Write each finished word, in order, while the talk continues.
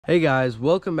Hey guys,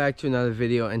 welcome back to another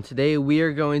video, and today we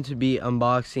are going to be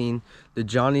unboxing the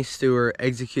Johnny Stewart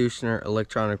Executioner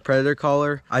Electronic Predator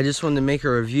Collar. I just wanted to make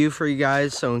a review for you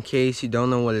guys, so in case you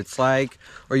don't know what it's like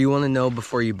or you want to know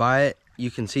before you buy it, you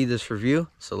can see this review.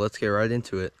 So let's get right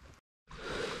into it.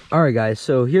 Alright guys,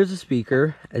 so here's the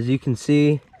speaker. As you can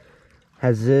see,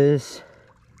 has this,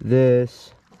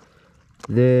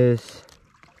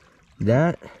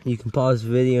 that. You can pause the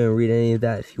video and read any of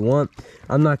that if you want.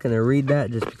 I'm not going to read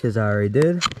that just because I already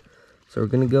did. So we're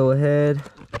going to go ahead,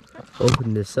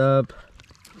 open this up.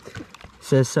 It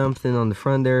says something on the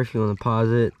front there. If you want to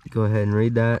pause it, go ahead and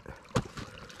read that.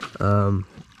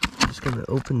 Just going to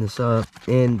open this up,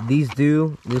 and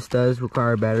this does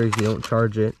require batteries. You don't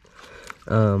charge it.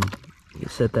 You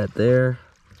set that there.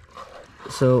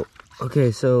 So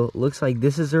okay, so looks like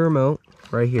this is the remote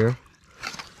right here.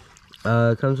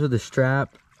 It comes with a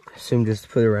strap. I assume just to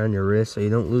put it around your wrist so you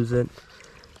don't lose it.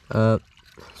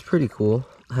 It's pretty cool.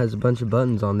 It has a bunch of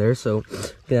buttons on there, so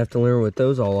you're gonna have to learn what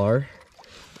those all are.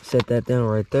 Set that down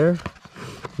right there.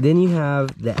 Then you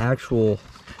have the actual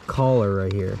collar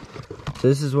right here. So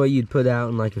this is what you'd put out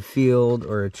in like a field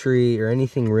or a tree or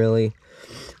anything really,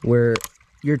 where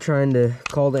you're trying to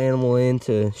call the animal in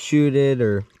to shoot it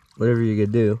or whatever you're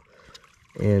gonna do.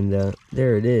 And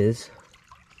there it is.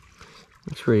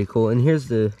 It's pretty cool. And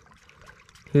here's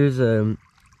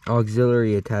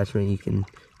auxiliary attachment you can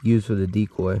use with a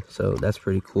decoy, so that's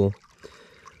pretty cool.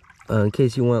 In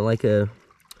case you want like a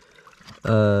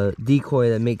decoy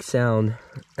that makes sound,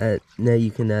 now you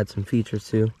can add some features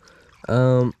too.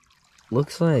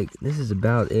 Looks like this is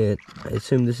about it. I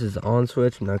assume this is the on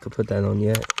switch. I'm not gonna put that on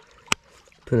yet.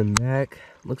 Put them back.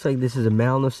 Looks like this is a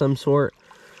mount of some sort.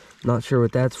 Not sure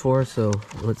what that's for, so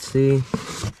let's see.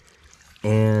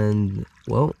 And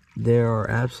well, there are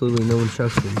absolutely no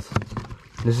instructions.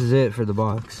 This is it for the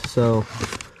box. So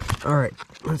all right,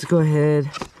 let's go ahead.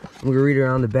 I'm gonna read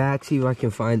around the back, see if I can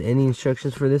find any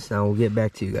instructions for this, and I will get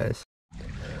back to you guys.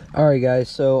 All right guys,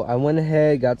 so I went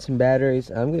ahead, got some batteries.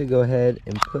 I'm gonna go ahead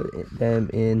and put them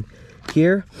in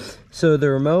here. So the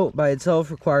remote by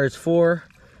itself requires 4,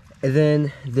 and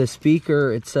then the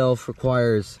speaker itself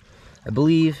requires, I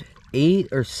believe, 8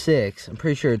 or 6. I'm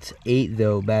pretty sure it's 8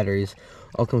 though, batteries.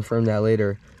 I'll confirm that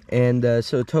later. And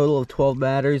so a total of 12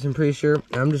 batteries, I'm pretty sure.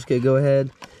 I'm just gonna go ahead,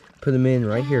 put them in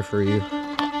right here for you.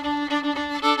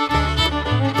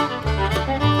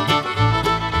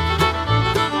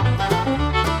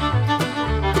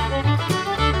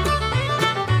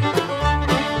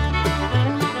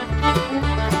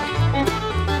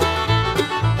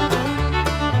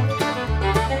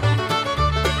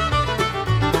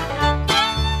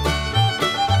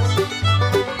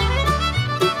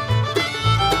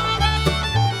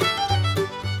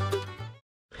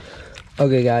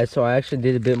 Okay guys, so I actually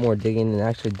did a bit more digging and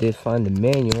actually did find the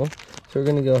manual. So we're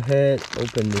gonna go ahead,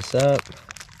 open this up,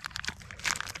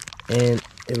 and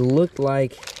it looked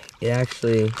like it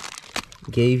actually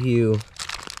gave you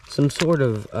some sort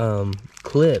of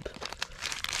clip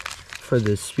for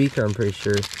the speaker, I'm pretty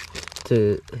sure,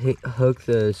 to hook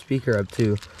the speaker up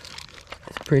to.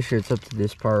 I'm pretty sure it's up to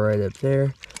this part right up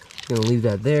there. I'm gonna leave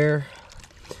that there.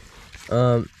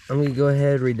 I'm gonna go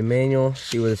ahead, read the manual,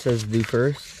 see what it says to do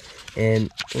first.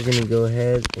 And we're gonna go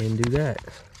ahead and do that.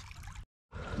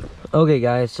 Okay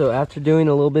guys, so after doing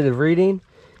a little bit of reading,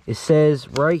 it says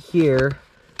right here,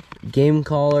 game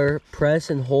collar, press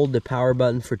and hold the power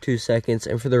button for 2 seconds,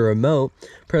 and for the remote,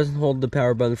 press and hold the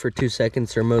power button for 2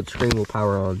 seconds, the remote screen will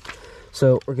power on.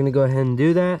 So we're gonna go ahead and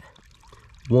do that.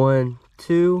 1,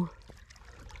 2.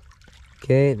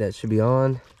 Okay, that should be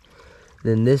on.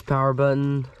 Then this power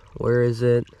button, where is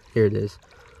it? Here it is.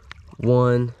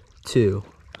 1, 2.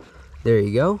 There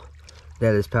you go.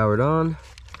 That is powered on.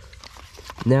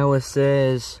 Now it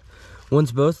says,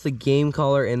 once both the game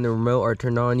collar and the remote are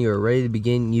turned on, you are ready to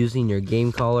begin using your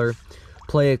game collar.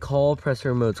 Play a call, press the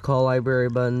remote's call library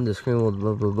button. The screen will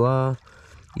blah, blah, blah.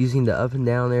 Using the up and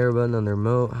down arrow button on the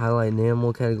remote, highlight an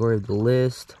animal category of the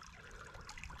list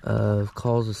of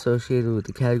calls associated with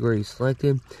the category you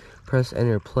selected. Press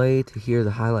enter play to hear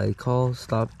the highlighted call.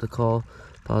 Stop the call,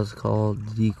 pause the call,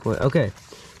 decoy. Okay,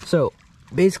 so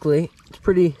basically, it's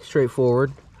pretty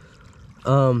straightforward.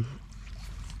 Let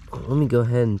me go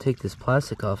ahead and take this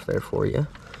plastic off there for you.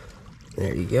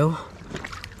 There you go.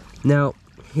 Now,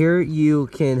 here you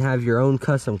can have your own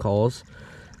custom calls.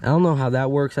 I don't know how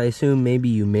that works. I assume maybe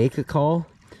you make a call.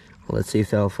 Well, let's see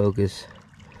if that'll focus.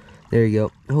 There you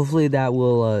go. Hopefully that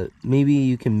will, maybe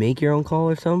you can make your own call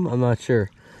or something. I'm not sure.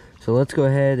 So let's go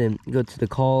ahead and go to the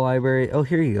call library. Oh,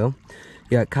 here you go.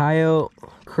 You got coyote,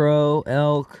 crow,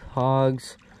 elk,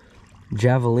 hogs,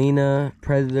 javelina,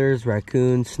 predators,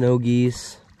 raccoons, snow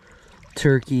geese,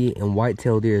 turkey, and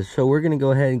whitetail deer. So we're gonna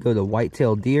go ahead and go to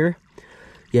whitetail deer.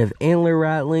 You have antler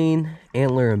rattling,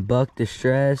 antler and buck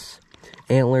distress,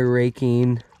 antler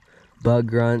raking, bug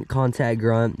grunt, contact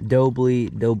grunt, doe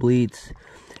bleat, doe bleats,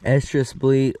 estrus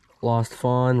bleat, lost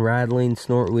fawn, rattling,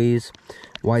 snort wheeze,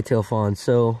 whitetail fawn.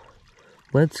 So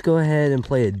let's go ahead and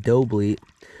play a doe bleat.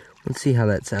 Let's see how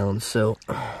that sounds. So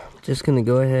just gonna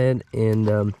go ahead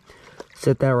and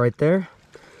set that right there.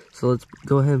 So let's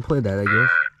go ahead and play that, I guess.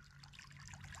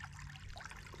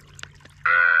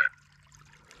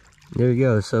 There you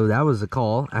go. So that was the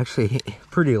call. Actually,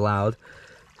 pretty loud.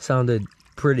 Sounded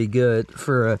pretty good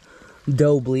for a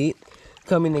doe bleat.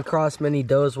 Coming across many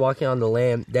does walking on the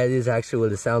land, that is actually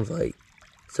what it sounds like.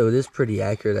 So it is pretty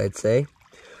accurate, I'd say.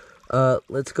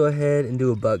 Let's go ahead and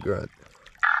do a buck grunt.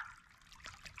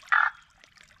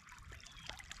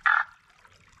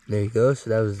 There you go. So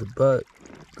that was the buck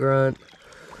grunt.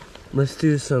 Let's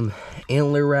do some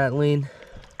antler rattling.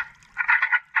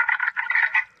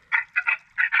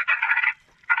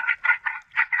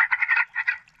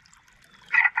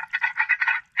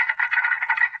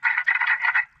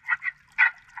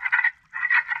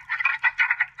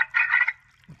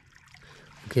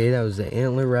 Okay, that was the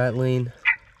antler rattling.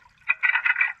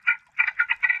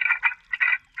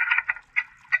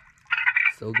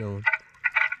 Still going.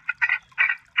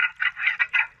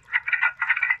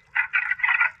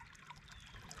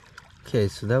 Okay,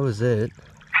 so that was it.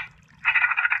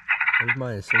 Never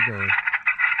mind, it's still going.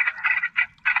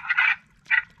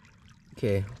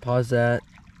 Okay, pause that.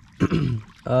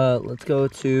 Let's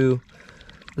do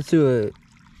a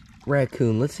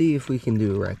raccoon. Let's see if we can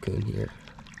do a raccoon here.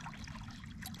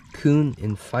 Coon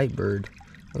and fight bird.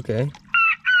 Okay.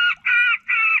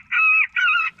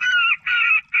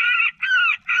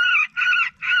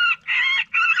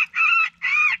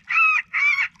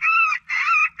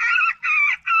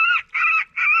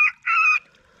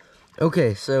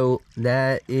 Okay, so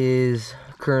that is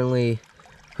currently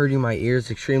hurting my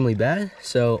ears extremely bad.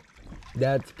 So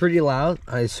that's pretty loud.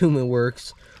 I assume it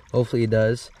works. Hopefully it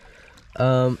does.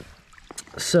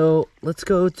 So let's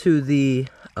go to the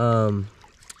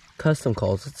custom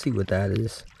calls. Let's see what that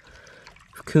is.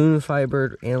 Coon,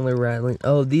 firebird, antler rattling.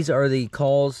 Oh, these are the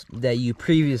calls that you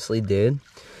previously did.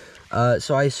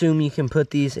 So I assume you can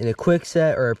put these in a quick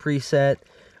set or a preset.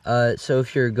 So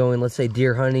if you're going, let's say,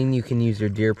 deer hunting, you can use your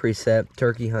deer preset,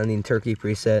 turkey hunting, turkey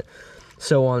preset,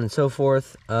 so on and so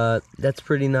forth. That's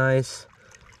pretty nice.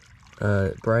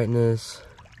 Brightness,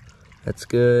 that's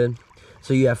good.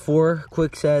 So you have 4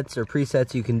 quick sets or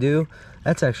presets you can do.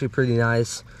 That's actually pretty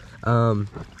nice. And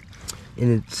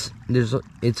there's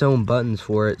its own buttons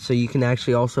for it, so you can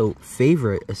actually also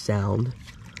favorite a sound.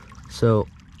 So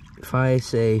if I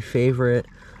say favorite,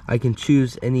 I can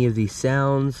choose any of these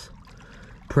sounds.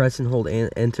 Press and hold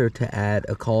enter to add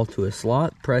a call to a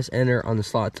slot. Press enter on the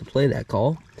slot to play that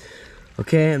call.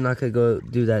 Okay, I'm not gonna go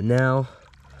do that now.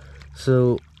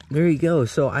 So there you go.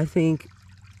 So I think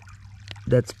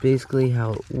that's basically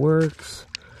how it works.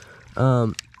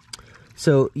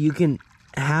 So you can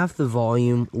half the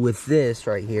volume with this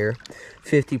right here,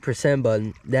 50%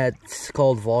 button. That's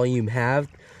called volume halved.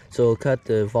 So it'll cut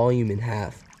the volume in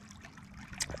half.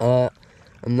 I'm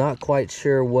not quite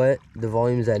sure what the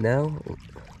volume is at now.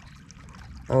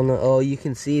 I don't know. Oh, you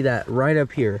can see that right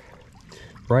up here,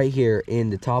 right here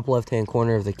in the top left-hand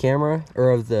corner of the camera,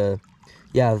 or of the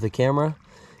camera.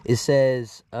 It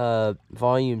says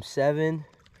volume 7.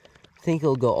 I think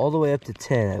it'll go all the way up to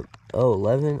 10. Oh,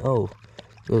 11. Oh,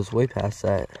 it goes way past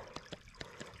that.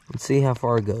 Let's see how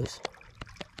far it goes.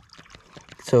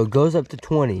 So it goes up to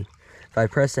 20. If I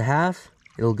press a half,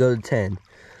 it'll go to 10.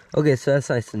 Okay, so that's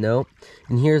nice to know.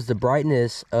 And here's the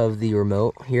brightness of the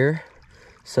remote here.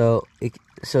 So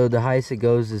the highest it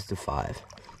goes is to 5.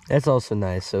 That's also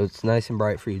nice. So it's nice and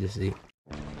bright for you to see.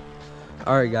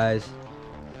 All right, guys.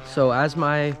 So as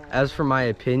for my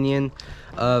opinion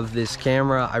of this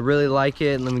camera, I really like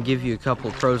it. Let me give you a couple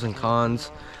of pros and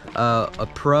cons. A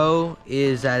pro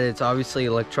is that it's obviously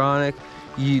electronic.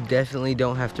 You definitely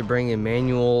don't have to bring a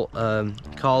manual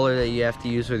collar that you have to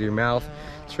use with your mouth.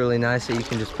 It's really nice that you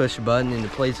can just push a button and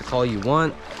it plays the call you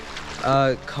want.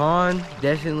 Con,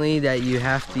 definitely that you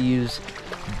have to use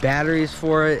batteries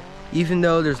for it. Even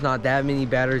though there's not that many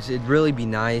batteries, it'd really be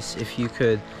nice if you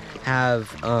could have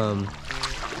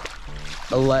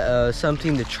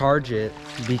something to charge it,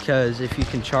 because if you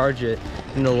can charge it,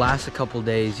 it'll last a couple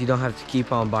days. You don't have to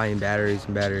keep on buying batteries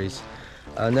and batteries.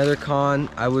 Another con,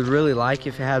 I would really like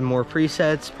if it had more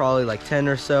presets, probably like 10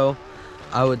 or so.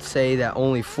 I would say that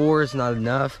only 4 is not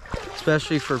enough,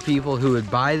 especially for people who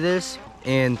would buy this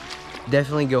and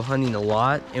definitely go hunting a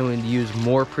lot and would use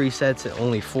more presets at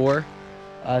only 4.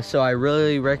 So I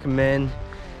really recommend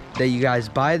that you guys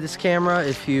buy this camera.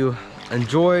 If you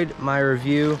enjoyed my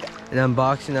review and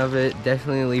unboxing of it,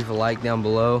 definitely leave a like down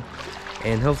below.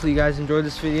 And hopefully you guys enjoyed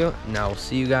this video, and I will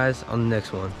see you guys on the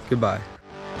next one. Goodbye.